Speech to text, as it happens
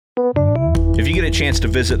If you get a chance to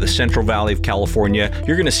visit the Central Valley of California,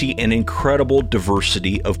 you're going to see an incredible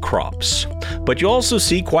diversity of crops. But you'll also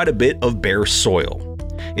see quite a bit of bare soil.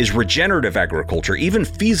 Is regenerative agriculture even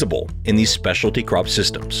feasible in these specialty crop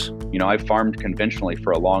systems? I've farmed conventionally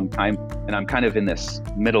for a long time, and I'm kind of in this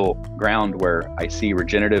middle ground where I see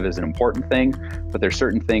regenerative as an important thing, but there's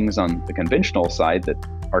certain things on the conventional side that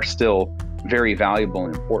are still very valuable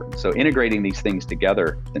and important. So integrating these things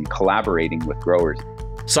together and collaborating with growers.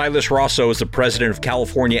 Silas Rosso is the president of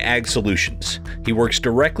California Ag Solutions. He works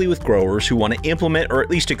directly with growers who want to implement or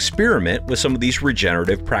at least experiment with some of these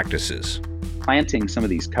regenerative practices. Planting some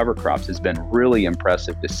of these cover crops has been really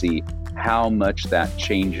impressive to see how much that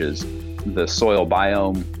changes the soil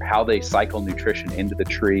biome, how they cycle nutrition into the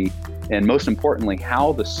tree, and most importantly,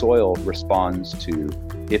 how the soil responds to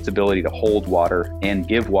its ability to hold water and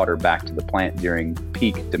give water back to the plant during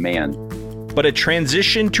peak demand. But a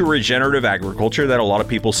transition to regenerative agriculture that a lot of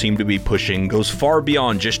people seem to be pushing goes far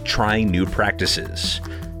beyond just trying new practices.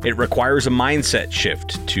 It requires a mindset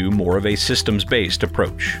shift to more of a systems-based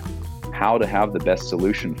approach. How to have the best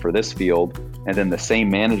solution for this field, and then the same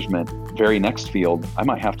management, very next field, I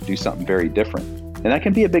might have to do something very different. And that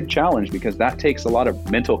can be a big challenge because that takes a lot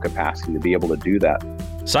of mental capacity to be able to do that.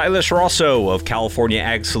 Silas Rosso of California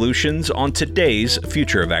Ag Solutions on today's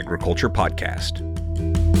Future of Agriculture podcast.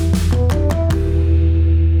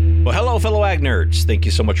 Well, hello, fellow ag nerds. Thank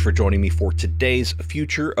you so much for joining me for today's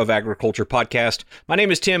Future of Agriculture podcast. My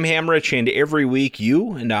name is Tim Hamrich, and every week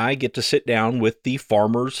you and I get to sit down with the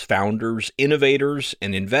farmers, founders, innovators,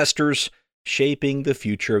 and investors shaping the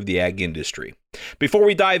future of the ag industry. Before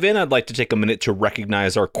we dive in, I'd like to take a minute to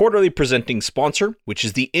recognize our quarterly presenting sponsor, which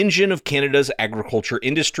is the engine of Canada's agriculture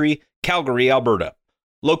industry, Calgary, Alberta.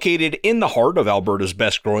 Located in the heart of Alberta's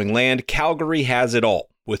best growing land, Calgary has it all.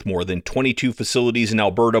 With more than 22 facilities in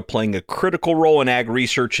Alberta playing a critical role in ag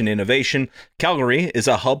research and innovation, Calgary is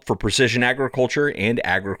a hub for precision agriculture and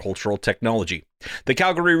agricultural technology. The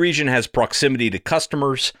Calgary region has proximity to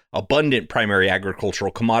customers, abundant primary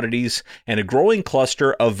agricultural commodities, and a growing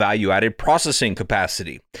cluster of value-added processing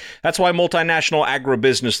capacity. That's why multinational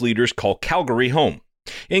agribusiness leaders call Calgary home.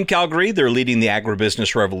 In Calgary, they're leading the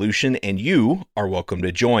agribusiness revolution, and you are welcome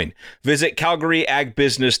to join. Visit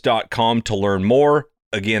calgaryagbusiness.com to learn more.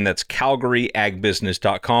 Again, that's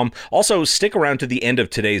calgaryagbusiness.com. Also, stick around to the end of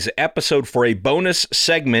today's episode for a bonus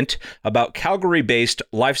segment about Calgary-based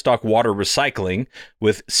livestock water recycling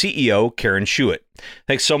with CEO Karen Schuett.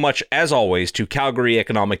 Thanks so much, as always, to Calgary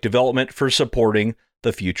Economic Development for supporting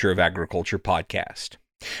the Future of Agriculture podcast.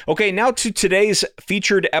 Okay, now to today's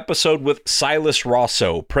featured episode with Silas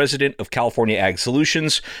Rosso, president of California Ag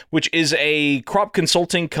Solutions, which is a crop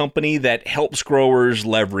consulting company that helps growers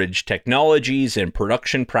leverage technologies and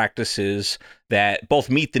production practices that both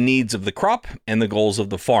meet the needs of the crop and the goals of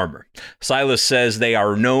the farmer. Silas says they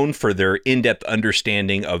are known for their in-depth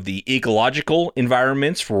understanding of the ecological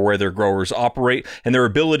environments for where their growers operate and their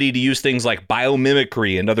ability to use things like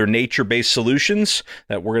biomimicry and other nature-based solutions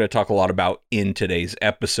that we're going to talk a lot about in today's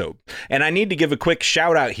episode. And I need to give a quick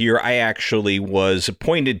shout out here. I actually was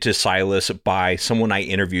pointed to Silas by someone I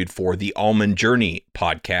interviewed for the Almond Journey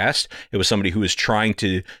podcast. It was somebody who was trying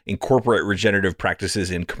to incorporate regenerative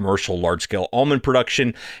practices in commercial large-scale almond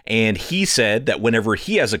production, and he said that whenever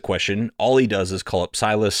he has a question, all he does is call up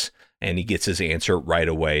Silas and he gets his answer right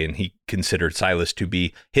away, and he considered Silas to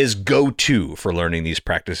be his go-to for learning these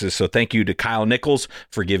practices. So thank you to Kyle Nichols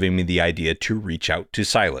for giving me the idea to reach out to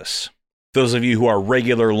Silas. Those of you who are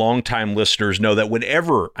regular, long-time listeners know that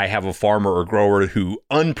whenever I have a farmer or grower who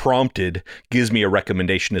unprompted gives me a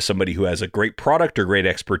recommendation to somebody who has a great product or great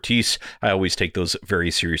expertise, I always take those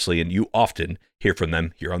very seriously, and you often hear from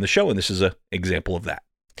them here on the show, and this is an example of that.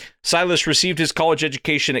 Silas received his college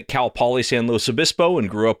education at Cal Poly San Luis Obispo and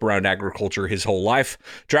grew up around agriculture his whole life.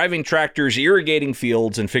 Driving tractors, irrigating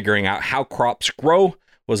fields, and figuring out how crops grow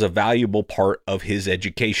was a valuable part of his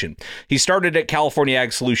education. He started at California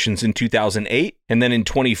Ag Solutions in 2008, and then in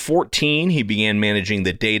 2014, he began managing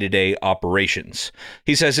the day-to-day operations.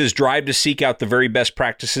 He says his drive to seek out the very best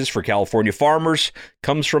practices for California farmers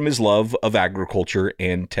comes from his love of agriculture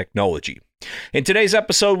and technology. In today's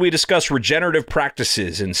episode, we discuss regenerative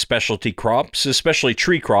practices in specialty crops, especially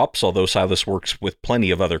tree crops, although Silas works with plenty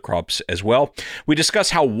of other crops as well. We discuss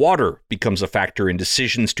how water becomes a factor in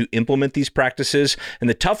decisions to implement these practices, and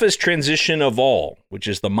the toughest transition of all, which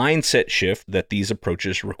is the mindset shift that these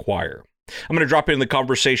approaches require. I'm going to drop in the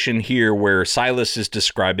conversation here where Silas is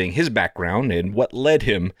describing his background and what led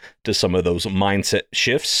him to some of those mindset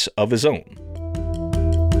shifts of his own.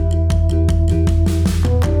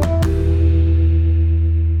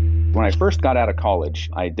 When I first got out of college,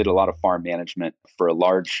 I did a lot of farm management for a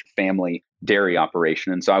large family dairy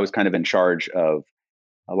operation. And so I was kind of in charge of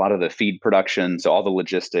a lot of the feed production, so all the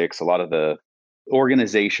logistics, a lot of the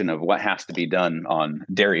organization of what has to be done on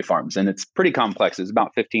dairy farms. And it's pretty complex. It's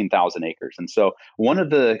about 15,000 acres. And so one of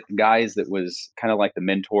the guys that was kind of like the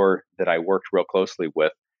mentor that I worked real closely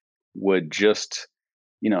with would just,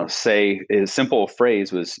 say his simple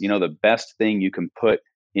phrase was, the best thing you can put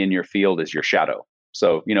in your field is your shadow.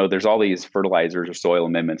 So, there's all these fertilizers or soil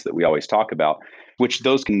amendments that we always talk about, which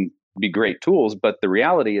those can be great tools. But the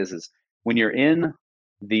reality is when you're in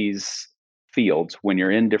these fields, when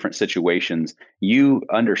you're in different situations, you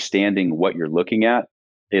understanding what you're looking at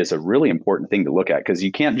is a really important thing to look at, because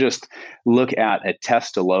you can't just look at a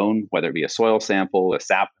test alone, whether it be a soil sample, a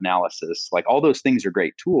SAP analysis, like all those things are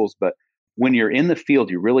great tools. But when you're in the field,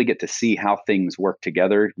 you really get to see how things work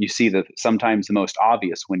together. You see the sometimes the most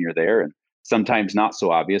obvious when you're there, and sometimes not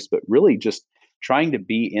so obvious, but really just trying to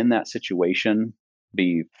be in that situation,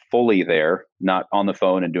 be fully there, not on the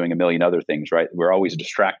phone and doing a million other things, right? We're always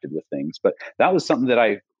distracted with things. But that was something that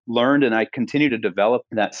I learned, and I continue to develop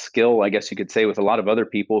that skill, I guess you could say, with a lot of other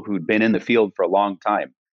people who'd been in the field for a long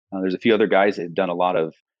time. There's a few other guys that have done a lot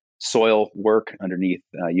of soil work underneath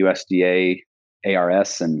USDA,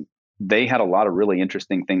 ARS, and they had a lot of really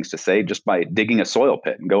interesting things to say just by digging a soil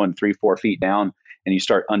pit and going 3-4 feet down, and you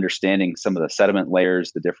start understanding some of the sediment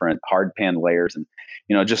layers, the different hard pan layers, and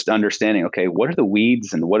just understanding, okay, what are the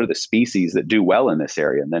weeds and what are the species that do well in this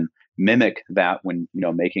area, and then mimic that when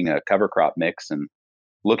making a cover crop mix, and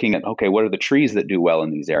looking at, okay, what are the trees that do well in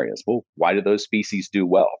these areas? Well, why do those species do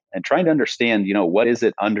well? And trying to understand, what is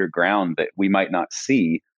it underground that we might not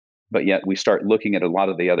see, but yet we start looking at a lot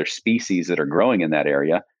of the other species that are growing in that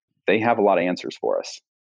area. They have a lot of answers for us.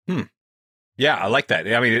 Yeah, I like that.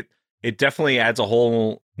 I mean, it definitely adds a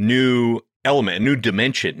whole new element, a new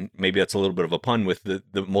dimension. Maybe that's a little bit of a pun with the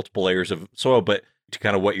multiple layers of soil, but to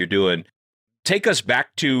kind of what you're doing. Take us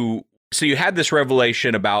back to, so you had this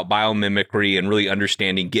revelation about biomimicry and really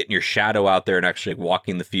understanding, getting your shadow out there and actually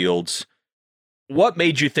walking the fields. What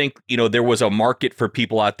made you think, there was a market for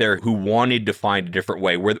people out there who wanted to find a different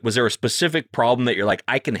way? Was there a specific problem that you're like,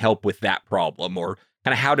 I can help with that problem? Or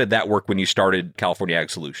kind of how did that work when you started California Ag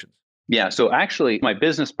Solutions? Yeah, so actually my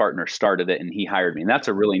business partner started it and he hired me. And that's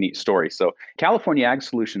a really neat story. So California Ag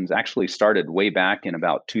Solutions actually started way back in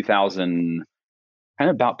about 2000, kind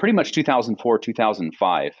of about pretty much 2004,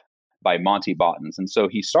 2005 by Monty Bottens. And so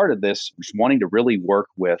he started this just wanting to really work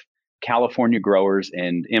with California growers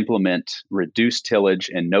and implement reduced tillage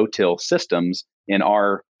and no-till systems in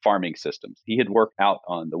our farming systems. He had worked out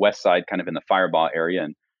on the west side, kind of in the Firebaugh area,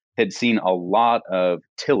 and had seen a lot of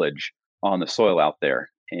tillage on the soil out there,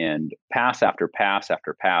 and pass after pass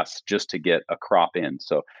after pass just to get a crop in.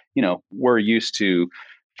 So, we're used to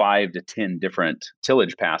 5 to 10 different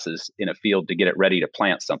tillage passes in a field to get it ready to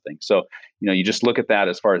plant something. So, you just look at that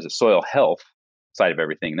as far as the soil health side of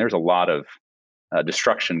everything. There's a lot of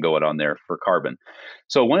destruction going on there for carbon.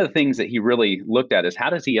 So one of the things that he really looked at is how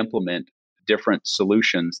does he implement different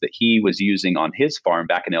solutions that he was using on his farm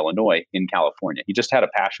back in Illinois, in California. He just had a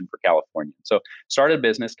passion for California. So started a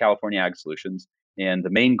business, California Ag Solutions, and the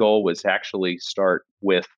main goal was to actually start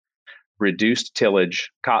with reduced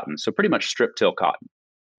tillage cotton. So pretty much strip till cotton.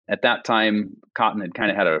 At that time, cotton had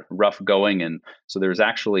kind of had a rough going. And so there was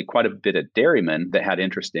actually quite a bit of dairymen that had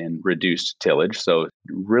interest in reduced tillage. So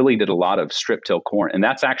really did a lot of strip till corn. And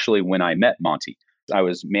that's actually when I met Monty. I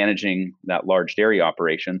was managing that large dairy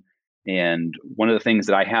operation. And one of the things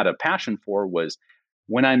that I had a passion for was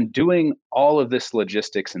when I'm doing all of this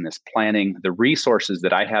logistics and this planning, the resources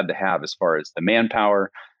that I had to have as far as the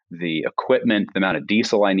manpower, the equipment, the amount of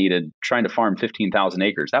diesel I needed, trying to farm 15,000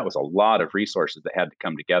 acres, that was a lot of resources that had to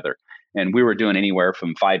come together. And we were doing anywhere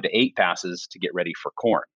from 5 to 8 passes to get ready for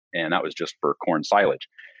corn. And that was just for corn silage.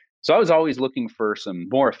 So I was always looking for some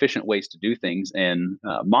more efficient ways to do things. And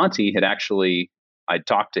Monty had actually, I'd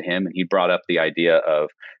talked to him and he brought up the idea of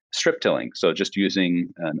strip tilling. So just using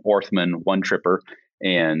an Orthman one tripper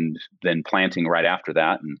and then planting right after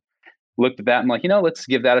that. And looked at that and like, let's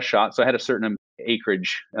give that a shot. So I had a certain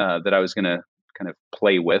acreage that I was going to kind of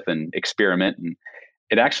play with and experiment. And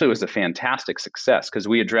it actually was a fantastic success because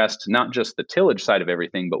we addressed not just the tillage side of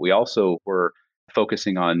everything, but we also were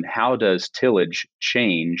focusing on how does tillage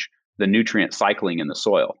change the nutrient cycling in the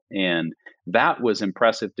soil. And that was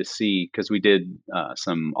impressive to see because we did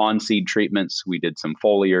some on-seed treatments, we did some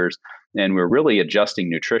foliars, and we're really adjusting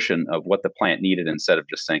nutrition of what the plant needed instead of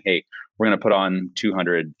just saying, hey, we're going to put on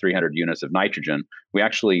 200, 300 units of nitrogen. We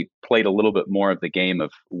actually played a little bit more of the game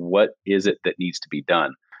of what is it that needs to be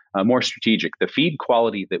done. More strategic. The feed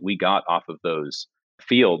quality that we got off of those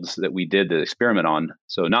fields that we did the experiment on,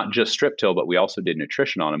 so not just strip till, but we also did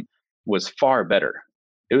nutrition on them, was far better.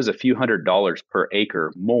 It was a few $100s per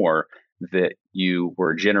acre more that you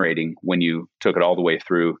were generating when you took it all the way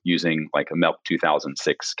through using like a Milk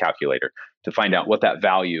 2006 calculator to find out what that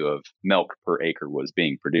value of milk per acre was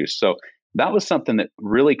being produced. So that was something that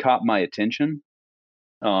really caught my attention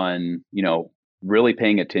on, really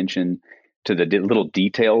paying attention to the little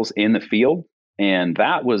details in the field. And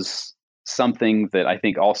that was something that I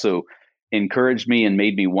think also encouraged me and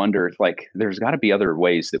made me wonder, like, there's got to be other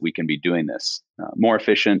ways that we can be doing this more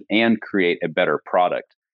efficient and create a better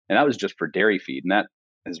product. And that was just for dairy feed. And that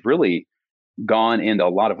has really gone into a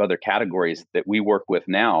lot of other categories that we work with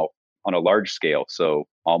now on a large scale. So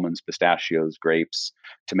almonds, pistachios, grapes,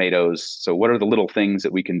 tomatoes. So what are the little things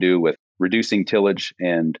that we can do with reducing tillage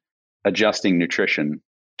and adjusting nutrition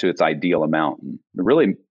to its ideal amount? And it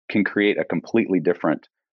really can create a completely different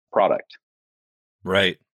product.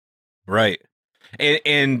 Right. Right.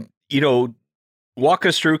 And walk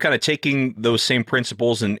us through kind of taking those same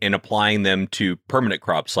principles and applying them to permanent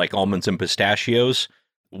crops like almonds and pistachios.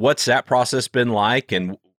 What's that process been like?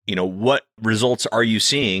 And, what results are you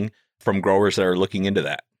seeing from growers that are looking into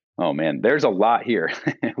that? Oh, man, there's a lot here.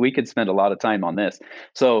 We could spend a lot of time on this.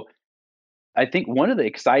 So I think one of the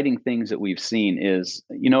exciting things that we've seen is,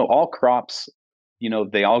 all crops,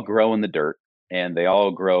 they all grow in the dirt and they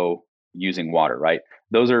all grow using water, right?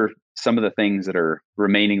 Those are some of the things that are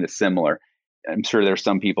remaining the similar. I'm sure there's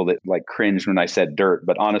some people that like cringe when I said dirt,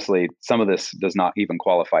 but honestly, some of this does not even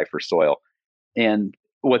qualify for soil. And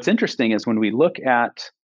what's interesting is when we look at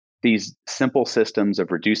these simple systems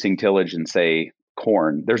of reducing tillage and say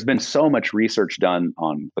corn, there's been so much research done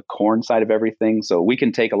on the corn side of everything. So we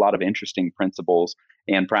can take a lot of interesting principles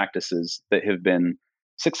and practices that have been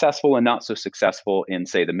successful and not so successful in,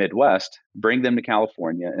 say, the Midwest, bring them to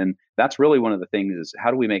California. And that's really one of the things is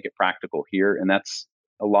how do we make it practical here? And that's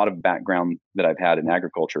a lot of background that I've had in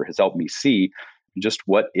agriculture has helped me see just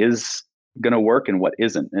what is going to work and what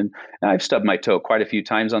isn't. And I've stubbed my toe quite a few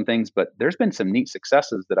times on things, but there's been some neat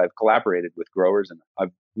successes that I've collaborated with growers and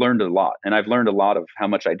I've learned a lot. And I've learned a lot of how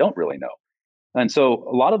much I don't really know. And so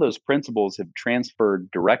a lot of those principles have transferred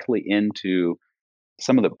directly into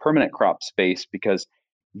some of the permanent crop space because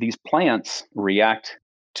these plants react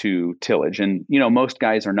to tillage. And, most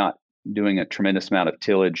guys are not doing a tremendous amount of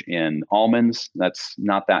tillage in almonds. That's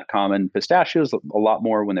not that common. Pistachios, a lot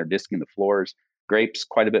more when they're disking the floors. Grapes,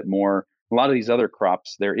 quite a bit more. A lot of these other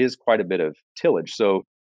crops, there is quite a bit of tillage. So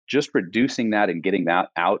just reducing that and getting that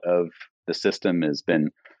out of the system has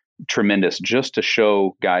been tremendous just to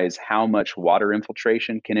show guys how much water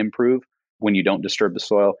infiltration can improve when you don't disturb the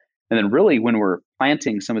soil. And then really when we're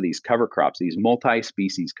planting some of these cover crops, these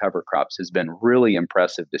multi-species cover crops has been really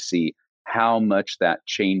impressive to see how much that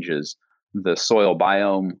changes the soil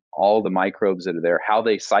biome, all the microbes that are there, how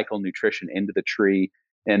they cycle nutrition into the tree,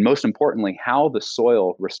 and most importantly, how the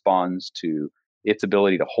soil responds to its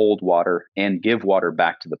ability to hold water and give water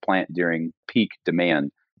back to the plant during peak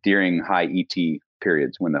demand, during high ET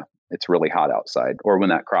periods when it's really hot outside or when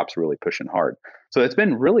that crop's really pushing hard. So it's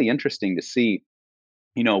been really interesting to see,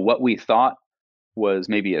 what we thought was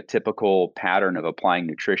maybe a typical pattern of applying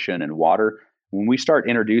nutrition and water. When we start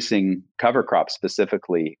introducing cover crops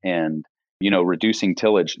specifically and reducing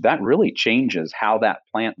tillage, that really changes how that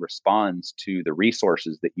plant responds to the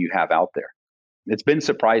resources that you have out there. It's been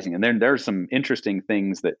surprising. And then there's some interesting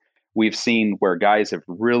things that we've seen where guys have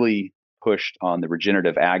really pushed on the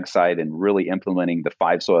regenerative ag side and really implementing the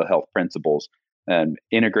 5 soil health principles and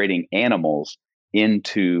integrating animals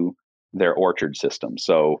into their orchard system.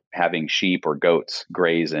 So having sheep or goats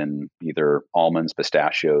graze in either almonds,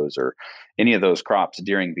 pistachios, or any of those crops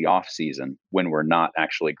during the off season when we're not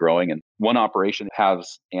actually growing. And one operation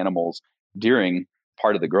has animals during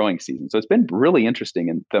part of the growing season. So it's been really interesting.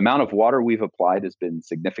 And the amount of water we've applied has been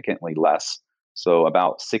significantly less. So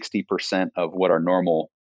about 60% of what our normal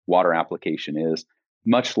water application is,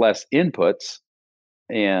 much less inputs,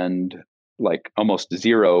 and like almost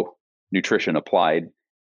zero nutrition applied,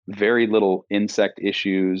 very little insect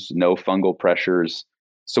issues, no fungal pressures.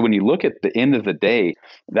 So when you look at the end of the day,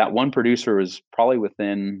 that one producer is probably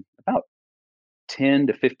within about 10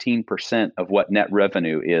 to 15% of what net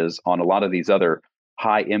revenue is on a lot of these other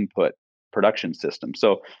high input production systems.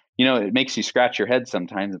 So, it makes you scratch your head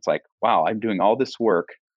sometimes. It's like, wow, I'm doing all this work,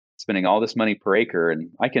 spending all this money per acre, and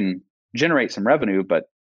I can generate some revenue, but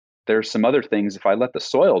there's some other things. If I let the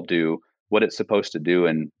soil do what it's supposed to do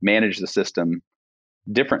and manage the system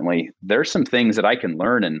differently, there's some things that I can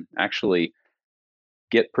learn and actually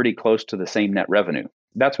get pretty close to the same net revenue.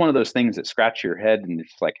 That's one of those things that scratch your head and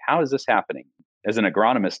it's like, how is this happening? As an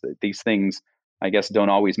agronomist, these things, I guess, don't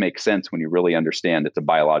always make sense when you really understand it's a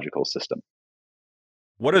biological system.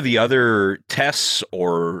 What are the other tests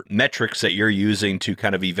or metrics that you're using to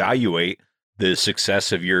kind of evaluate the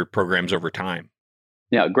success of your programs over time?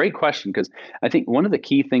 Yeah, great question. Because I think one of the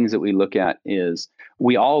key things that we look at is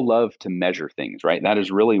we all love to measure things, right? That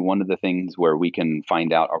is really one of the things where we can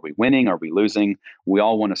find out, are we winning? Are we losing? We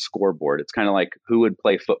all want a scoreboard. It's kind of like who would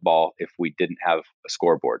play football if we didn't have a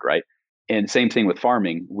scoreboard, right? And same thing with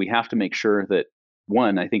farming. We have to make sure that,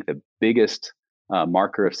 one, I think the biggest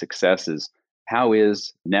marker of success is how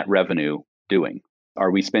is net revenue doing? Are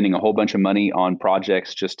we spending a whole bunch of money on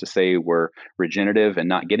projects just to say we're regenerative and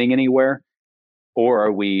not getting anywhere? Or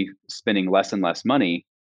are we spending less and less money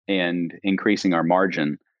and increasing our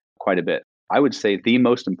margin quite a bit? I would say the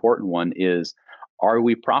most important one is, are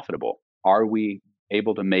we profitable? Are we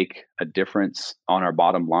able to make a difference on our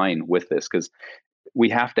bottom line with this? Because we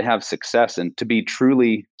have to have success, and to be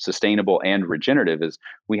truly sustainable and regenerative is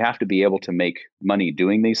we have to be able to make money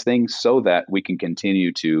doing these things so that we can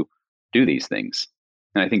continue to do these things.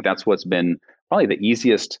 And I think that's what's been probably the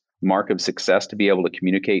easiest mark of success to be able to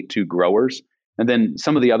communicate to growers. And then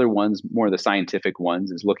some of the other ones, more of the scientific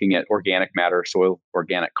ones, is looking at organic matter, soil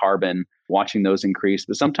organic carbon, watching those increase.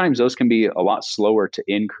 But sometimes those can be a lot slower to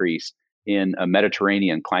increase in a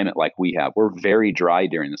Mediterranean climate like we have. We're very dry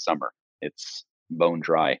during the summer. It's bone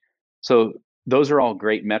dry. So those are all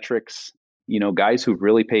great metrics. Guys who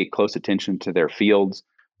really pay close attention to their fields,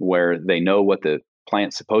 where they know what the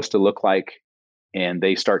plant's supposed to look like, and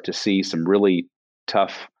they start to see some really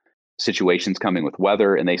tough situations coming with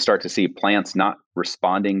weather, and they start to see plants not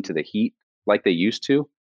responding to the heat like they used to.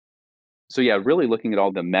 So yeah, really looking at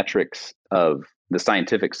all the metrics of the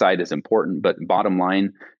scientific side is important, but bottom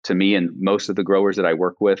line to me and most of the growers that I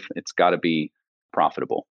work with, it's got to be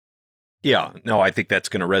profitable. Yeah, no, I think that's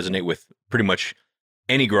going to resonate with pretty much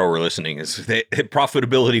any grower listening is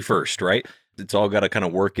profitability first, right? It's all got to kind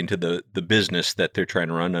of work into the business that they're trying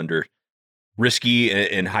to run under risky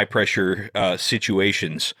and high pressure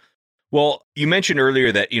situations. Well, you mentioned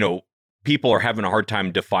earlier that, people are having a hard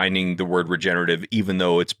time defining the word regenerative, even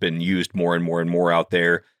though it's been used more and more and more out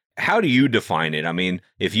there. How do you define it? I mean,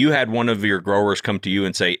 if you had one of your growers come to you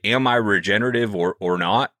and say, am I regenerative or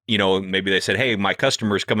not? Maybe they said, hey, my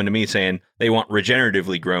customer's coming to me saying they want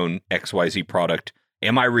regeneratively grown XYZ product.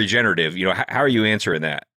 Am I regenerative? How are you answering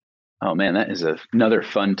that? Oh man, that is another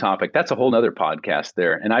fun topic. That's a whole nother podcast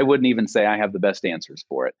there. And I wouldn't even say I have the best answers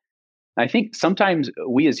for it. I think sometimes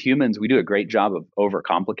we as humans, we do a great job of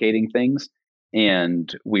overcomplicating things.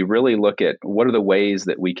 And we really look at what are the ways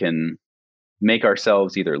that we can make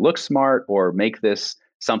ourselves either look smart or make this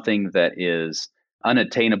something that is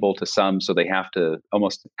unattainable to some. So they have to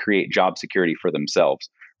almost create job security for themselves,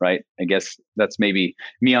 right? I guess that's maybe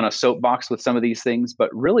me on a soapbox with some of these things.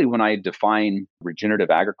 But really, when I define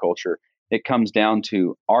regenerative agriculture, it comes down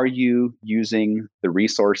to, are you using the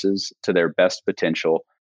resources to their best potential,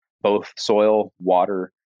 both soil,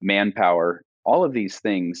 water, manpower, all of these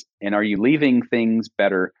things? And are you leaving things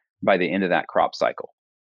better by the end of that crop cycle?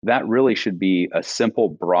 That really should be a simple,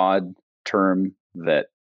 broad term that,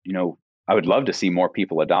 I would love to see more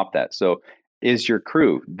people adopt that. So is your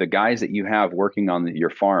crew, the guys that you have working on your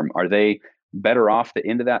farm, are they better off the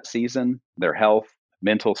end of that season? Their health,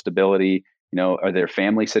 mental stability, are their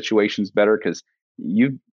family situations better? Because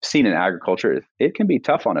you've seen in agriculture, it can be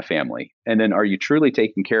tough on a family. And then are you truly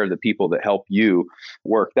taking care of the people that help you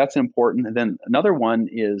work? That's important. And then another one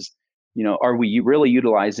is, are we really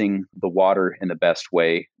utilizing the water in the best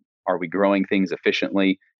way? Are we growing things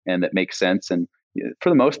efficiently and that makes sense? And for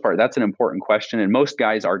the most part, that's an important question. And most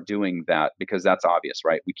guys are doing that because that's obvious,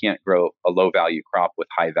 right? We can't grow a low value crop with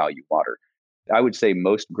high value water. I would say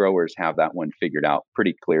most growers have that one figured out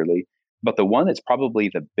pretty clearly. But the one that's probably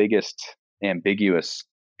the biggest ambiguous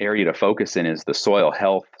area to focus in is the soil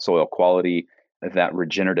health, soil quality, that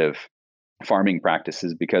regenerative farming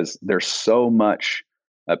practices, because there's so much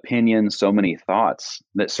opinion, so many thoughts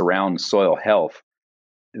that surround soil health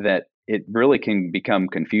that it really can become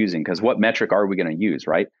confusing. Because what metric are we going to use,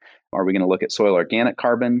 right? Are we going to look at soil organic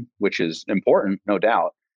carbon, which is important, no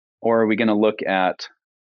doubt? Or are we going to look at,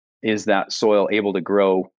 is that soil able to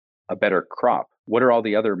grow a better crop? What are all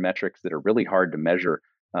the other metrics that are really hard to measure,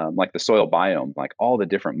 like the soil biome, like all the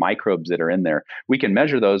different microbes that are in there? We can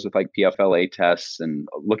measure those with like PFLA tests and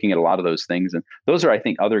looking at a lot of those things. And those are, I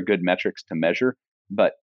think, other good metrics to measure.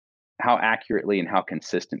 But how accurately and how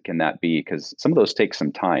consistent can that be? Because some of those take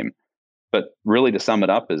some time. But really, to sum it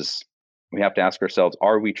up, is we have to ask ourselves,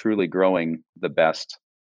 are we truly growing the best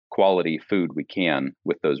quality food we can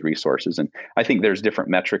with those resources? And I think there's different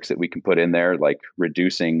metrics that we can put in there, like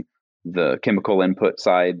reducing the chemical input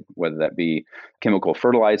side, whether that be chemical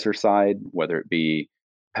fertilizer side, whether it be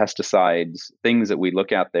pesticides, things that we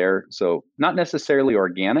look at there. So not necessarily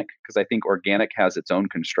organic, because I think organic has its own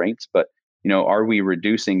constraints, but are we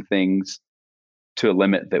reducing things to a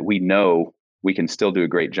limit that we know we can still do a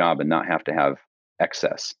great job and not have to have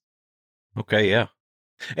excess? Okay, yeah.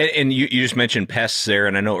 And you just mentioned pests there,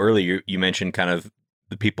 and I know earlier you mentioned kind of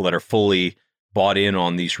the people that are fully bought in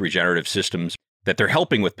on these regenerative systems, that they're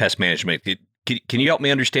helping with pest management. Can you help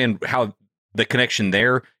me understand how the connection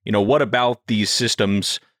there? What about these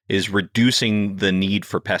systems is reducing the need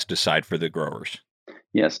for pesticide for the growers?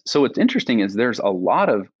 Yes. So what's interesting is there's a lot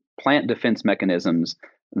of plant defense mechanisms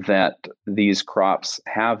that these crops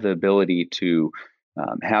have the ability to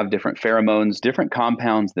have different pheromones, different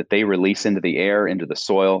compounds that they release into the air, into the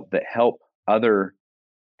soil that help other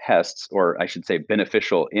pests, or I should say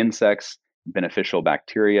beneficial insects, beneficial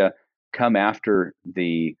bacteria, come after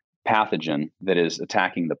the pathogen that is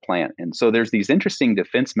attacking the plant. And so there's these interesting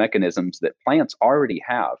defense mechanisms that plants already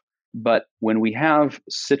have. But when we have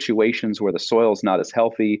situations where the soil is not as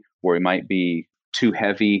healthy, where it might be too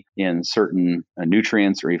heavy in certain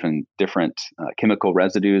nutrients or even different chemical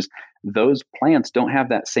residues, those plants don't have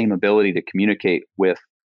that same ability to communicate with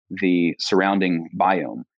the surrounding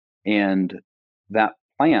biome. And that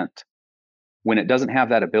plant, when it doesn't have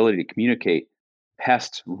that ability to communicate,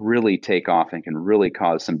 pests really take off and can really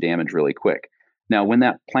cause some damage really quick. Now, when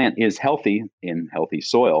that plant is healthy in healthy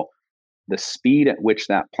soil, the speed at which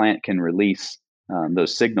that plant can release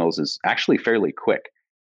those signals is actually fairly quick.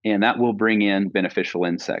 And that will bring in beneficial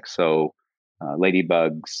insects. So,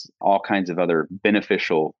 ladybugs, all kinds of other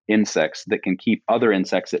beneficial insects that can keep other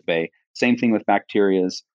insects at bay. Same thing with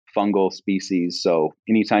bacterias, fungal species. So,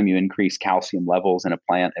 anytime you increase calcium levels in a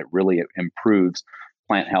plant, it really improves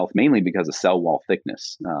plant health, mainly because of cell wall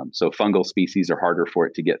thickness. So, fungal species are harder for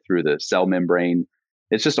it to get through the cell membrane.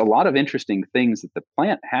 It's just a lot of interesting things that the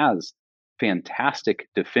plant has fantastic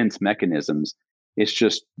defense mechanisms. It's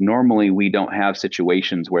just normally we don't have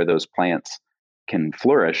situations where those plants can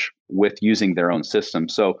flourish with using their own system.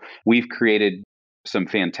 So we've created some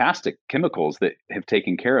fantastic chemicals that have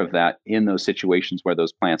taken care of that in those situations where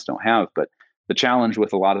those plants don't have. But the challenge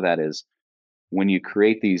with a lot of that is when you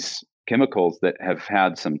create these chemicals that have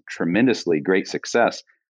had some tremendously great success,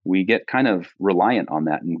 we get kind of reliant on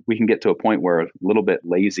that. And we can get to a point where a little bit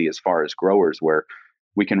lazy as far as growers, where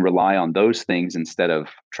we can rely on those things instead of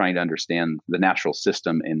trying to understand the natural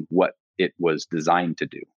system and what it was designed to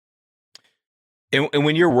do. And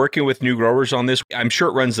when you're working with new growers on this, I'm sure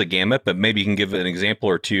it runs the gamut, but maybe you can give an example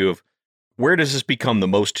or two of where does this become the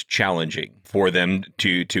most challenging for them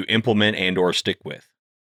to implement and or stick with?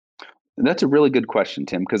 That's a really good question,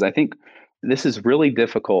 Tim, because I think this is really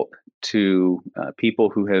difficult to people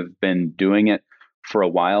who have been doing it for a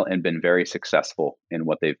while and been very successful in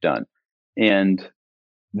what they've done. And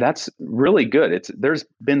that's really good. There's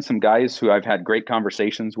been some guys who I've had great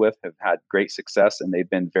conversations with, have had great success, and they've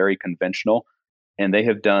been very conventional, and they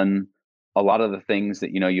have done a lot of the things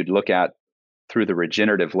that you'd look at through the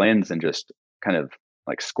regenerative lens and just kind of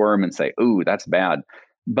like squirm and say, "Ooh, that's bad."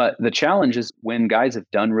 But the challenge is when guys have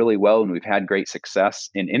done really well and we've had great success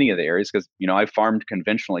in any of the areas, because I've farmed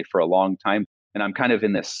conventionally for a long time, and I'm kind of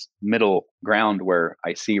in this middle ground where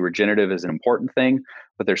I see regenerative as an important thing,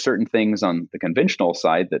 but there's certain things on the conventional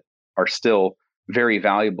side that are still very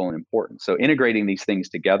valuable and important. So integrating these things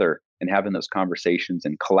together and having those conversations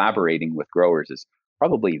and collaborating with growers is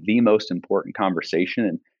probably the most important conversation.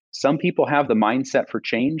 And some people have the mindset for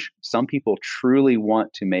change. Some people truly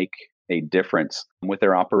want to make a difference with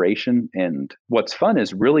their operation. And what's fun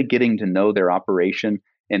is really getting to know their operation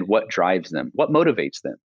and what drives them, what motivates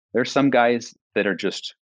them. There's some guys that are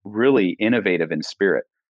just really innovative in spirit.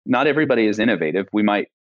 Not everybody is innovative. We might,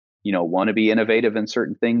 want to be innovative in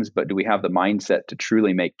certain things, but do we have the mindset to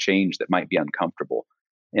truly make change that might be uncomfortable?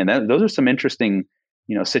 And those are some interesting,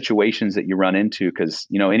 situations that you run into because,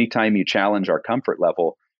 anytime you challenge our comfort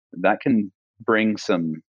level, that can bring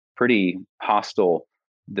some pretty hostile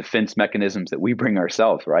defense mechanisms that we bring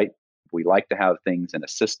ourselves, right? We like to have things in a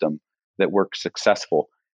system that works successful.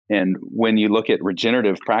 And when you look at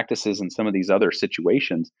regenerative practices and some of these other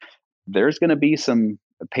situations, there's going to be some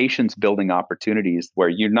patience building opportunities where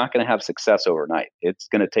you're not going to have success overnight. It's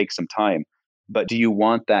going to take some time. But do you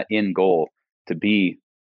want that end goal to be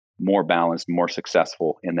more balanced, more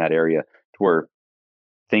successful in that area to where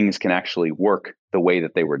things can actually work the way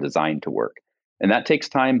that they were designed to work? And that takes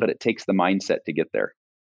time, but it takes the mindset to get there.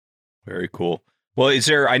 Very cool. Well,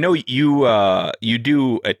 I know you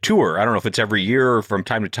do a tour. I don't know if it's every year or from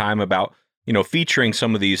time to time about, featuring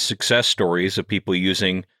some of these success stories of people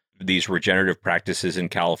using these regenerative practices in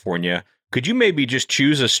California. Could you maybe just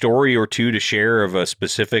choose a story or two to share of a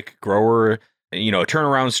specific grower a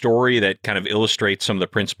turnaround story that kind of illustrates some of the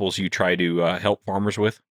principles you try to help farmers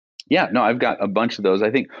with? Yeah, no, I've got a bunch of those.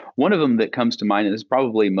 I think one of them that comes to mind and is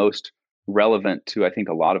probably most relevant to, I think,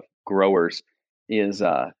 a lot of growers is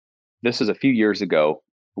this is a few years ago.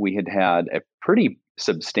 We had a pretty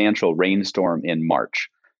substantial rainstorm in March.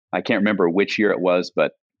 I can't remember which year it was,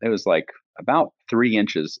 but it was like about 3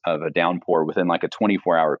 inches of a downpour within like a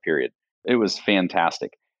 24-hour period. It was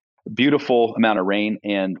fantastic. Beautiful amount of rain.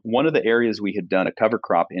 And one of the areas we had done a cover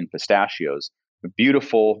crop in pistachios, a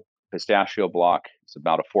beautiful pistachio block. It's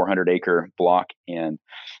about a 400-acre block and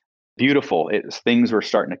beautiful. Things were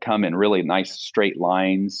starting to come in really nice straight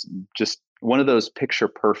lines, just one of those picture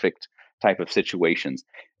perfect type of situations.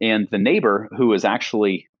 And the neighbor, who was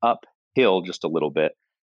actually uphill just a little bit,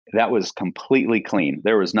 that was completely clean.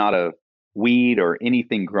 There was not a weed or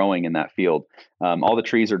anything growing in that field. All the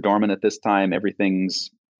trees are dormant at this time. Everything's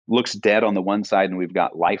looks dead on the one side, and we've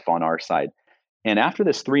got life on our side. And after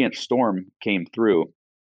this 3-inch storm came through,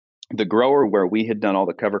 the grower where we had done all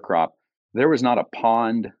the cover crop, there was not a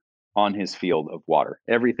pond on his field of water.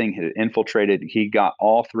 Everything had infiltrated. He got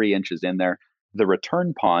all 3 inches in there. The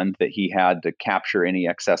return pond that he had to capture any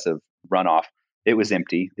excessive runoff, it was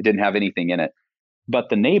empty. It didn't have anything in it. But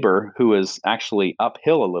the neighbor, who was actually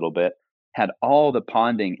uphill a little bit, had all the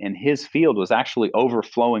ponding, and his field was actually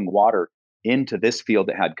overflowing water into this field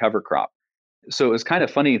that had cover crop. So it was kind of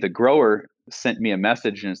funny. The grower sent me a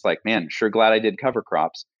message and it's like, man, sure glad I did cover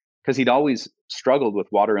crops, because he'd always struggled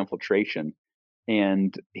with water infiltration.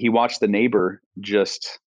 And he watched the neighbor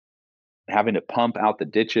just having to pump out the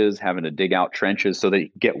ditches, having to dig out trenches so that he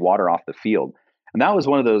could get water off the field. And that was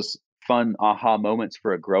one of those fun aha moments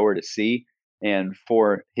for a grower to see and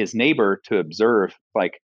for his neighbor to observe,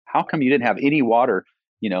 like, how come you didn't have any water,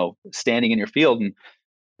 standing in your field? And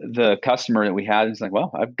the customer that we had is like,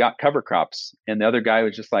 well, I've got cover crops. And the other guy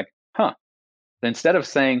was just like, huh. Instead of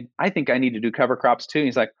saying, I think I need to do cover crops too,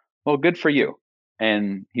 he's like, well, good for you.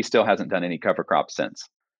 And he still hasn't done any cover crops since.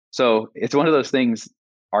 So it's one of those things.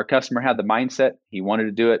 Our customer had the mindset, he wanted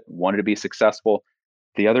to do it, wanted to be successful.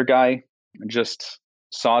 The other guy just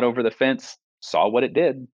saw it over the fence, saw what it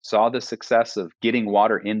did, saw the success of getting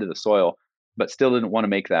water into the soil, but still didn't want to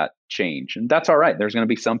make that change. And that's all right. There's going to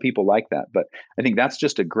be some people like that. But I think that's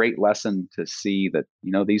just a great lesson to see that,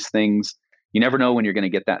 these things, you never know when you're going to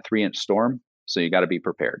get that 3-inch storm. So you got to be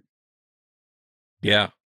prepared. Yeah,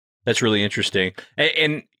 that's really interesting.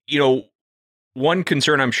 And one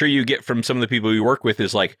concern I'm sure you get from some of the people you work with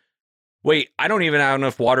is like, wait, I don't even have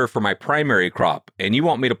enough water for my primary crop, and you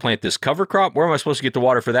want me to plant this cover crop? Where am I supposed to get the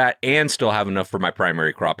water for that and still have enough for my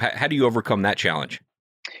primary crop? How do you overcome that challenge?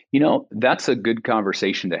 That's a good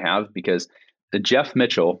conversation to have, because Jeff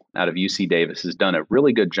Mitchell out of UC Davis has done a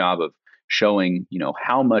really good job of showing,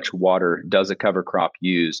 how much water does a cover crop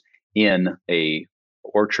use in a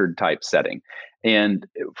orchard type setting. And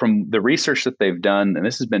from the research that they've done, and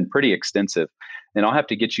this has been pretty extensive, and I'll have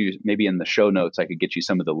to get you, maybe in the show notes, I could get you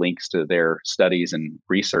some of the links to their studies and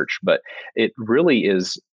research, but it really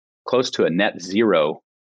is close to a net zero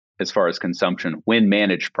as far as consumption when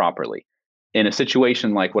managed properly. In a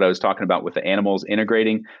situation like what I was talking about with the animals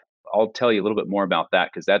integrating, I'll tell you a little bit more about that,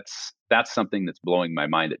 because that's something that's blowing my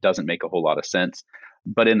mind. It doesn't make a whole lot of sense.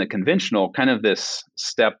 But in the conventional, kind of this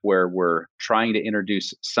step where we're trying to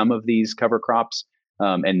introduce some of these cover crops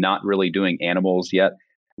and not really doing animals yet,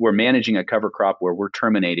 we're managing a cover crop where we're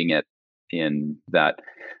terminating it in that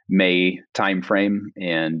May timeframe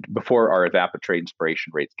and before our evapotranspiration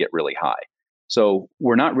rates get really high. So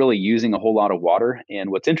we're not really using a whole lot of water. And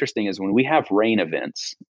what's interesting is when we have rain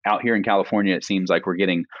events out here in California, it seems like we're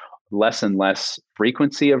getting less and less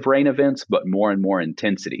frequency of rain events, but more and more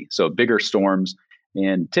intensity. So bigger storms.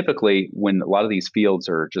 And typically, when a lot of these fields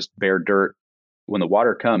are just bare dirt, when the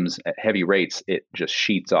water comes at heavy rates, it just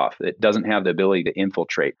sheets off. It doesn't have the ability to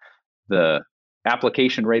infiltrate. The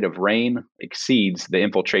application rate of rain exceeds the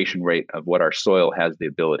infiltration rate of what our soil has the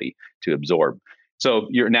ability to absorb. So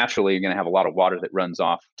you're going to have a lot of water that runs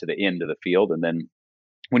off to the end of the field. And then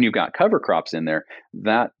when you've got cover crops in there,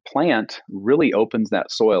 that plant really opens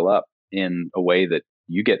that soil up in a way that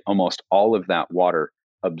you get almost all of that water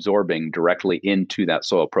absorbing directly into that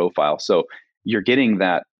soil profile. So you're getting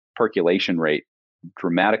that percolation rate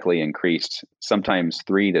dramatically increased, sometimes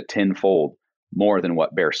 3 to 10 fold more than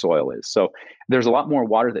what bare soil is. So there's a lot more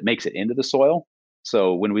water that makes it into the soil.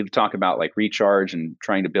 So when we talk about like recharge and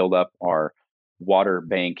trying to build up our water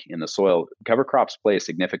bank in the soil, cover crops play a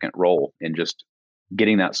significant role in just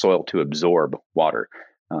getting that soil to absorb water.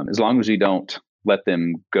 As long as you don't let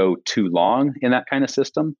them go too long in that kind of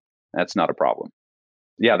system, that's not a problem.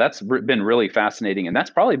 Yeah, that's been really fascinating. And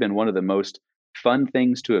that's probably been one of the most fun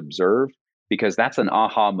things to observe because that's an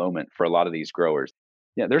aha moment for a lot of these growers.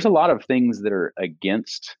 Yeah, there's a lot of things that are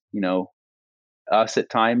against, us at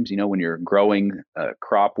times, when you're growing a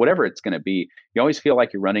crop, whatever it's going to be, you always feel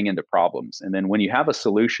like you're running into problems. And then when you have a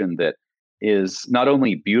solution that is not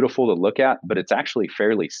only beautiful to look at, but it's actually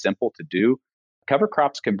fairly simple to do, cover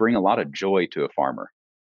crops can bring a lot of joy to a farmer.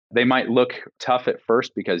 They might look tough at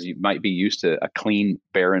first because you might be used to a clean,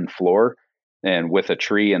 barren floor and with a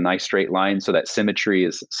tree and nice straight lines. So that symmetry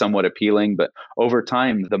is somewhat appealing. But over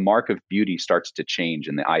time, the mark of beauty starts to change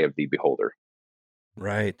in the eye of the beholder.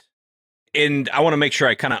 Right. And I want to make sure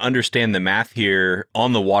I kind of understand the math here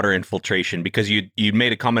on the water infiltration, because you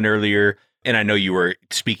made a comment earlier, and I know you were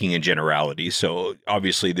speaking in generalities. So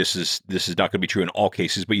obviously this is not going to be true in all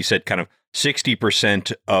cases, but you said kind of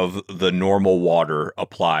 60% of the normal water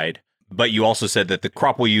applied. But you also said that the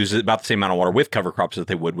crop will use about the same amount of water with cover crops that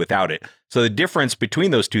they would without it. So the difference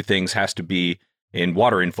between those two things has to be in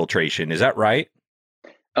water infiltration. Is that right?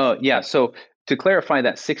 Yeah. So to clarify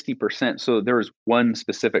that 60%, so there was one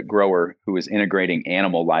specific grower who was integrating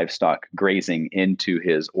animal livestock grazing into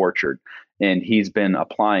his orchard, and he's been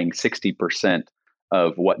applying 60%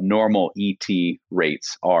 of what normal ET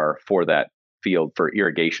rates are for that field for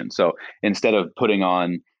irrigation. So instead of putting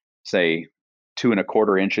on, say,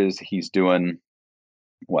 2.25 inches, he's doing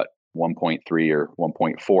what, 1.3 or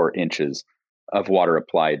 1.4 inches of water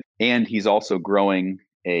applied. And he's also growing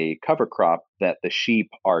a cover crop that the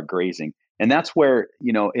sheep are grazing. And that's where,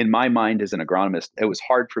 in my mind as an agronomist, it was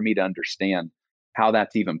hard for me to understand how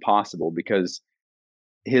that's even possible, because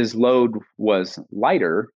his load was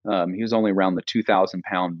lighter. He was only around the 2,000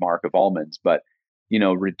 pound mark of almonds, but,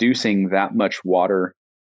 reducing that much water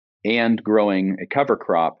and growing a cover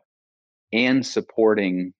crop and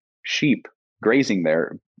supporting sheep grazing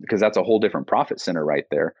there, because that's a whole different profit center right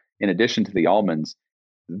there, in addition to the almonds.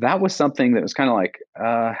 That was something that was kind of like,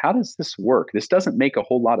 how does this work? This doesn't make a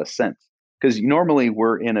whole lot of sense, because normally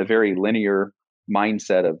we're in a very linear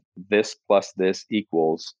mindset of this plus this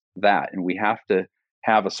equals that. And we have to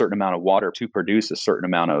have a certain amount of water to produce a certain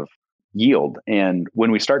amount of yield. And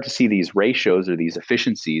when we start to see these ratios or these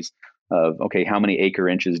efficiencies of, okay, how many acre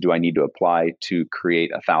inches do I need to apply to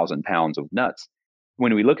create 1,000 pounds of nuts?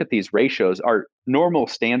 When we look at these ratios, our normal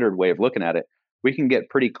standard way of looking at it, we can get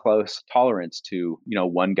pretty close tolerance to,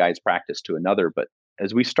 one guy's practice to another. But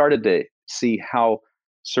as we started to see how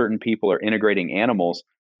certain people are integrating animals,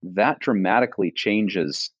 that dramatically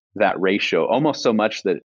changes that ratio almost so much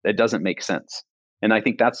that it doesn't make sense. And I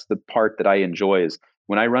think that's the part that I enjoy, is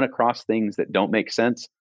when I run across things that don't make sense,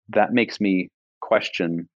 that makes me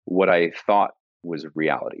question what I thought was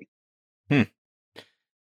reality. Hmm.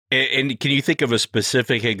 And can you think of a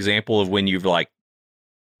specific example of when you've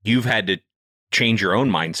had to change your own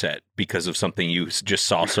mindset because of something you just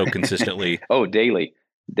saw so consistently? Oh, daily,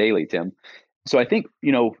 Tim. So I think,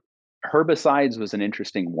 herbicides was an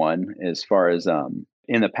interesting one, as far as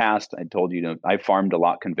in the past, I told you, I farmed a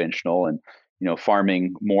lot conventional, and,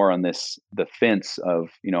 farming more on the fence of,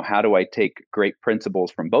 how do I take great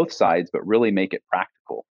principles from both sides, but really make it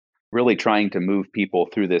practical, really trying to move people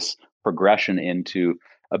through this progression into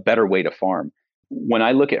a better way to farm. When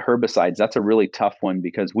I look at herbicides, that's a really tough one,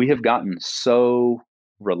 because we have gotten so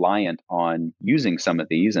reliant on using some of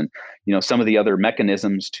these, and, some of the other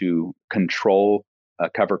mechanisms to control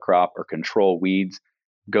a cover crop or control weeds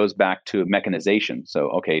goes back to mechanization. So,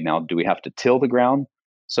 okay, now do we have to till the ground?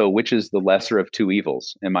 So which is the lesser of two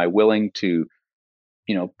evils? Am I willing to,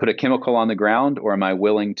 put a chemical on the ground, or am I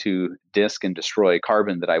willing to disc and destroy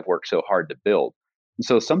carbon that I've worked so hard to build? And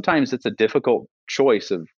so sometimes it's a difficult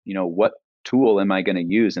choice of, what tool am I going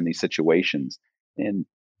to use in these situations? And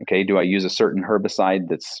okay, do I use a certain herbicide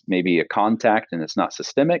that's maybe a contact and it's not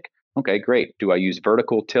systemic? Okay, great. Do I use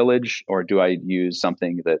vertical tillage, or do I use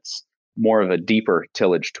something that's more of a deeper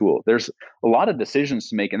tillage tool? There's a lot of decisions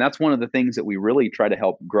to make. And that's one of the things that we really try to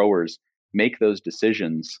help growers make those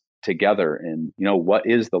decisions together. And, what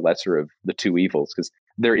is the lesser of the two evils? Because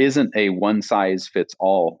there isn't a one size fits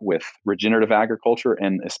all with regenerative agriculture,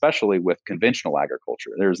 and especially with conventional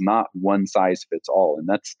agriculture. There's not one size fits all. And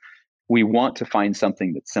we want to find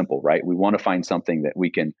something that's simple, right? We want to find something that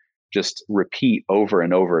we can just repeat over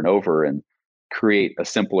and over and over and create a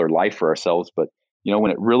simpler life for ourselves. But,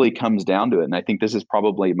 when it really comes down to it, and I think this is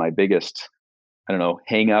probably my biggest, I don't know,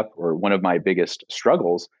 hang up, or one of my biggest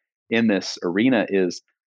struggles in this arena is,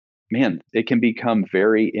 man, it can become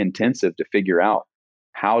very intensive to figure out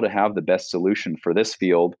how to have the best solution for this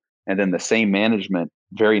field. And then the same management,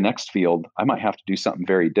 very next field, I might have to do something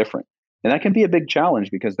very different. And that can be a big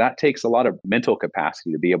challenge, because that takes a lot of mental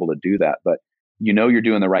capacity to be able to do that. But you're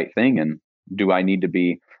doing the right thing. And do I need to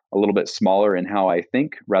be a little bit smaller in how I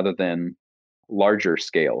think, rather than larger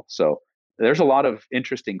scale. So there's a lot of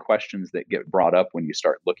interesting questions that get brought up when you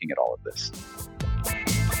start looking at all of this.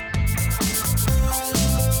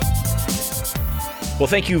 Well,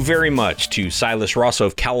 thank you very much to Silas Rosso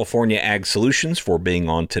of California Ag Solutions for being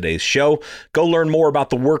on today's show. Go learn more about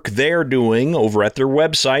the work they're doing over at their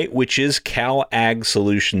website, which is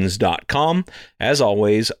calagsolutions.com. As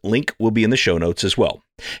always, link will be in the show notes as well.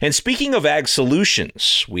 And speaking of Ag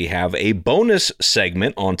Solutions, we have a bonus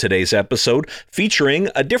segment on today's episode featuring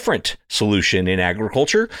a different solution in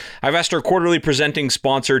agriculture. I've asked our quarterly presenting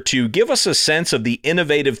sponsor to give us a sense of the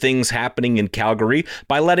innovative things happening in Calgary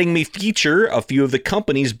by letting me feature a few of the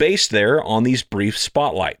companies based there on these brief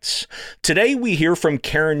spotlights. Today, we hear from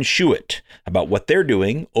Karen Schuett about what they're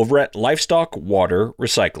doing over at Livestock Water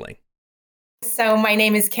Recycling. So my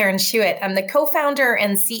name is Karen Schuett. I'm the co-founder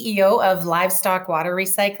and CEO of Livestock Water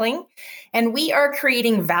Recycling, and we are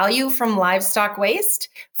creating value from livestock waste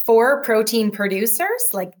for protein producers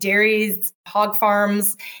like dairies, hog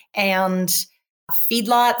farms, and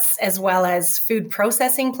feedlots, as well as food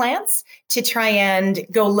processing plants to try and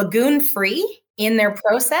go lagoon-free in their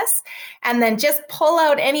process, and then just pull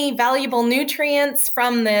out any valuable nutrients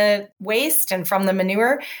from the waste and from the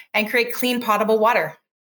manure and create clean, potable water.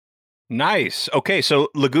 Nice. Okay, so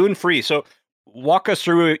lagoon free. So walk us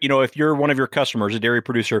through, if you're one of your customers, a dairy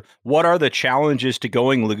producer, what are the challenges to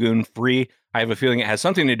going lagoon free? I have a feeling it has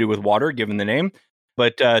something to do with water, given the name.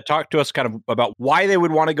 But talk to us kind of about why they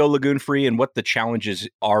would want to go lagoon free and what the challenges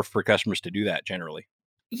are for customers to do that generally.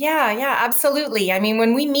 Yeah, absolutely. I mean,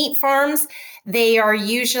 when we meet farms, they are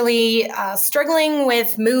usually struggling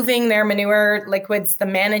with moving their manure liquids. The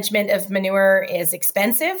management of manure is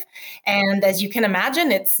expensive. And as you can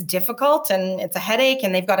imagine, it's difficult and it's a headache,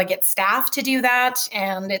 and they've got to get staff to do that.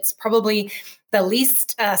 And it's probably the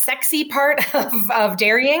least sexy part of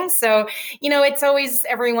dairying. So, it's always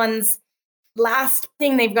everyone's last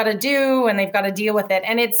thing they've got to do, and they've got to deal with it.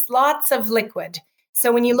 And it's lots of liquid.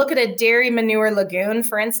 So when you look at a dairy manure lagoon,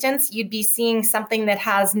 for instance, you'd be seeing something that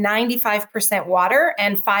has 95% water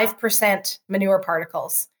and 5% manure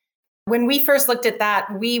particles. When we first looked at that,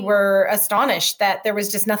 we were astonished that there was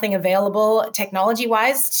just nothing available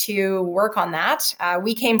technology-wise to work on that.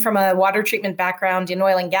 We came from a water treatment background in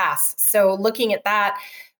oil and gas. So looking at that,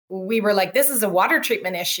 we were like, this is a water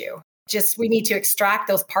treatment issue. Just we need to extract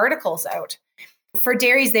those particles out. For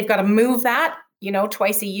dairies, they've got to move that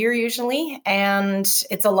twice a year usually. And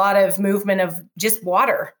it's a lot of movement of just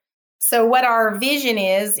water. So what our vision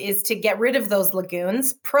is to get rid of those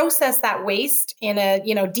lagoons, process that waste in a,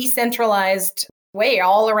 decentralized way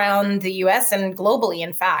all around the US and globally,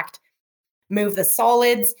 in fact. Move the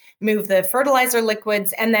solids, move the fertilizer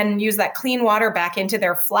liquids, and then use that clean water back into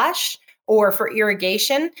their flush or for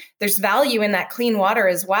irrigation. There's value in that clean water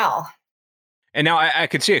as well. And now I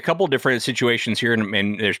could see a couple different situations here,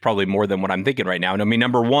 and there's probably more than what I'm thinking right now. And I mean,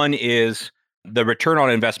 number one is the return on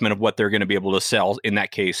investment of what they're going to be able to sell. In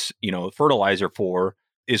that case, fertilizer for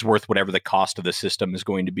is worth whatever the cost of the system is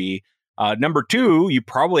going to be. Number two, you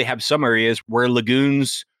probably have some areas where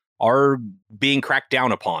lagoons are being cracked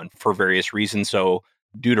down upon for various reasons. So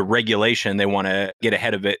due to regulation, they want to get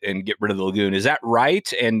ahead of it and get rid of the lagoon. Is that right?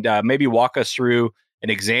 And maybe walk us through an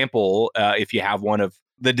example, if you have one, of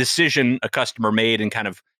the decision a customer made and kind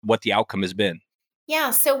of what the outcome has been.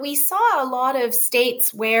 Yeah, so we saw a lot of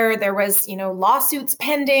states where there was, lawsuits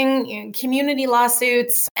pending, community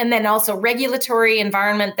lawsuits, and then also regulatory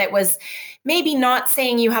environment that was maybe not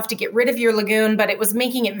saying you have to get rid of your lagoon, but it was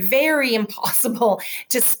making it very impossible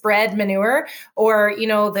to spread manure, or,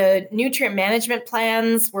 the nutrient management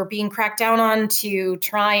plans were being cracked down on to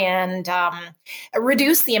try and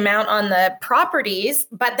reduce the amount on the properties,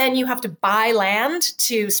 but then you have to buy land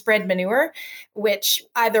to spread manure, which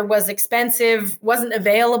either was expensive, wasn't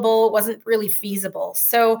available, wasn't really feasible.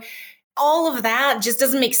 So all of that just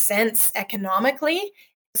doesn't make sense economically.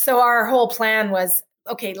 So our whole plan was,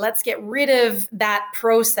 okay, let's get rid of that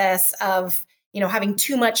process of, having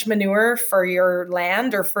too much manure for your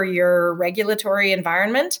land or for your regulatory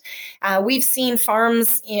environment. We've seen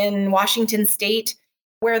farms in Washington State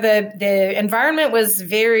where the environment was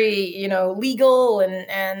very, legal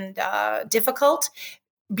and difficult,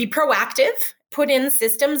 be proactive, put in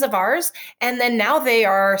systems of ours, and then now they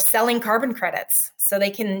are selling carbon credits. So they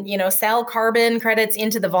can, sell carbon credits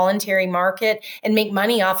into the voluntary market and make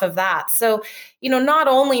money off of that. So, not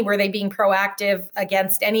only were they being proactive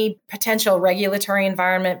against any potential regulatory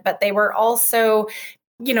environment, but they were also,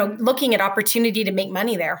 looking at opportunity to make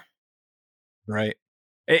money there. Right.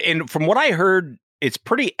 And from what I heard, it's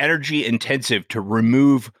pretty energy intensive to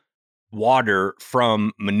remove water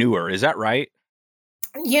from manure. Is that right?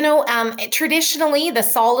 Traditionally, the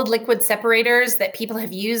solid liquid separators that people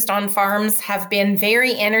have used on farms have been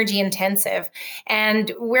very energy intensive.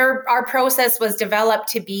 And where our process was developed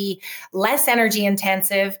to be less energy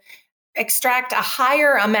intensive, extract a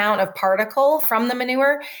higher amount of particle from the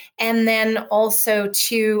manure, and then also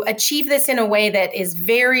to achieve this in a way that is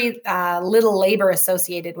very little labor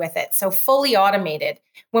associated with it. So fully automated.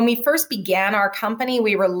 When we first began our company,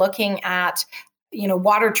 we were looking at,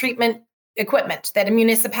 water treatment equipment that a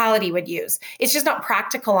municipality would use. It's just not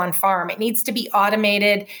practical on farm. It needs to be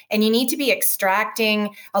automated, and you need to be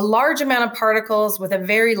extracting a large amount of particles with a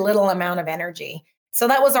very little amount of energy. So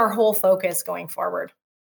that was our whole focus going forward.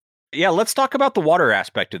 Yeah, let's talk about the water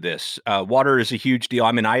aspect of this. Water is a huge deal.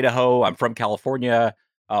 I'm in Idaho. I'm from California.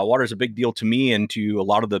 Water is a big deal to me and to a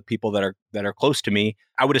lot of the people that are close to me.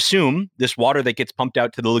 I would assume this water that gets pumped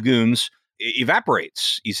out to the lagoons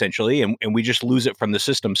evaporates essentially, and we just lose it from the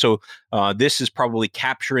system. So this is probably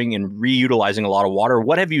capturing and reutilizing a lot of water.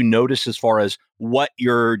 What have you noticed as far as what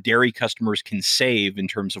your dairy customers can save in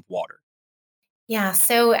terms of water? Yeah,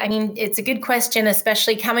 so it's a good question,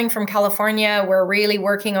 especially coming from California. We're really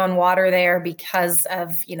working on water there because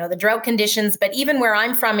of, the drought conditions. But even where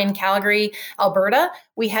I'm from in Calgary, Alberta,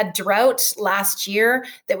 we had drought last year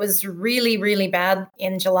that was really, really bad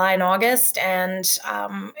in July and August. And,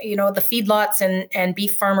 the feedlots and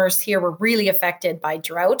beef farmers here were really affected by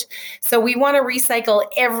drought. So we want to recycle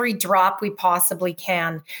every drop we possibly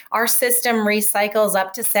can. Our system recycles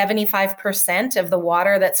up to 75% of the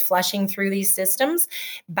water that's flushing through these systems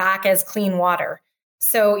back as clean water.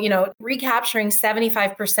 So, recapturing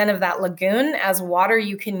 75% of that lagoon as water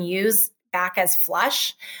you can use back as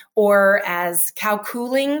flush or as cow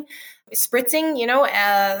cooling, spritzing,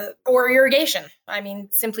 or irrigation.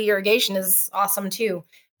 Simply irrigation is awesome too.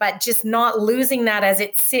 But just not losing that as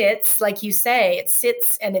it sits, like you say, it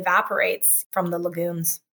sits and evaporates from the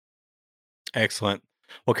lagoons. Excellent.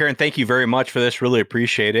 Well, Karen, thank you very much for this. Really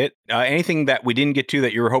appreciate it. Anything that we didn't get to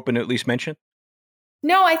that you were hoping to at least mention?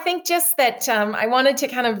 No, I think just that I wanted to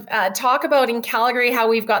kind of talk about in Calgary how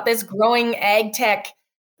we've got this growing ag tech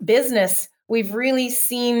business. We've really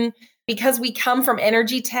seen, because we come from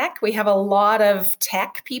energy tech, we have a lot of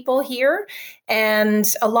tech people here,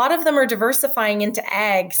 and a lot of them are diversifying into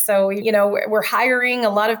ag. So, we're hiring a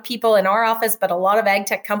lot of people in our office, but a lot of ag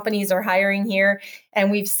tech companies are hiring here. And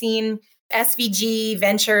we've seen SVG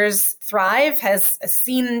Ventures Thrive has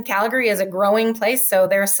seen Calgary as a growing place. So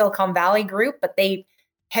they're a Silicon Valley group, but they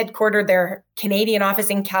headquartered their Canadian office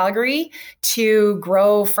in Calgary to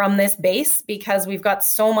grow from this base because we've got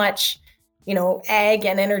so much, ag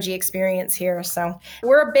and energy experience here. So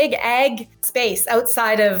we're a big ag space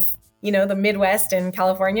outside of, the Midwest and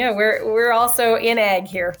California. We're also in ag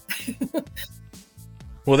here.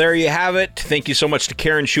 Well, there you have it. Thank you so much to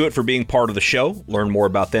Karen Schuett for being part of the show. Learn more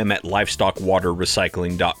about them at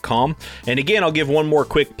livestockwaterrecycling.com. And again, I'll give one more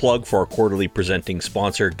quick plug for our quarterly presenting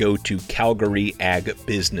sponsor. Go to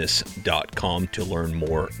calgaryagbusiness.com to learn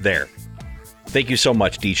more there. Thank you so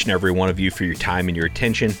much to each and every one of you for your time and your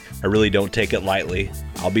attention. I really don't take it lightly.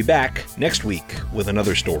 I'll be back next week with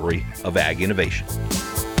another story of ag innovation.